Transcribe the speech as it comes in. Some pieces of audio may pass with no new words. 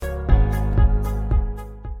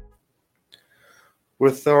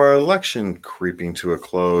With our election creeping to a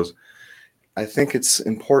close, I think it's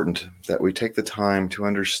important that we take the time to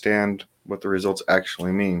understand what the results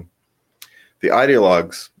actually mean. The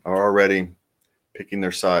ideologues are already picking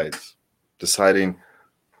their sides, deciding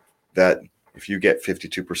that if you get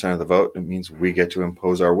 52% of the vote, it means we get to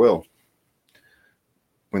impose our will.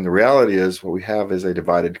 When the reality is, what we have is a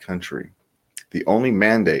divided country. The only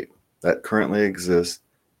mandate that currently exists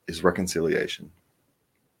is reconciliation.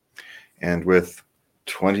 And with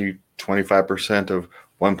 25% of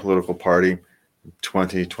one political party,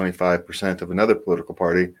 25% of another political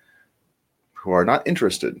party who are not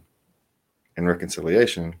interested in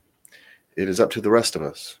reconciliation, it is up to the rest of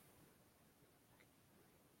us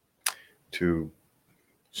to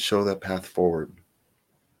show that path forward,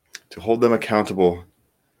 to hold them accountable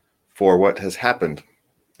for what has happened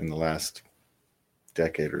in the last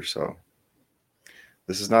decade or so.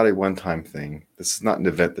 This is not a one-time thing. This is not an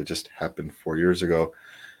event that just happened 4 years ago.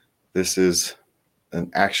 This is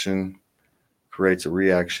an action, creates a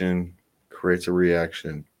reaction, creates a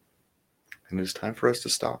reaction, and it is time for us to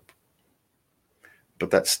stop.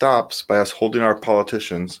 But that stops by us holding our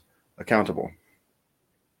politicians accountable.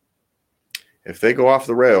 If they go off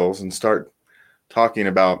the rails and start talking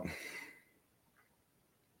about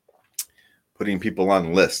putting people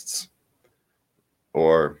on lists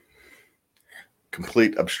or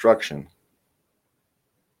complete obstruction,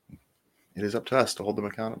 it is up to us to hold them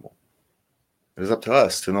accountable. It is up to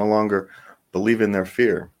us to no longer believe in their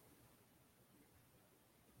fear.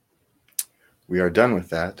 We are done with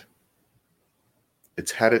that.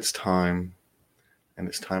 It's had its time, and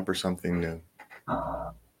it's time for something new.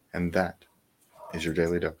 And that is your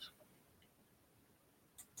Daily Dose.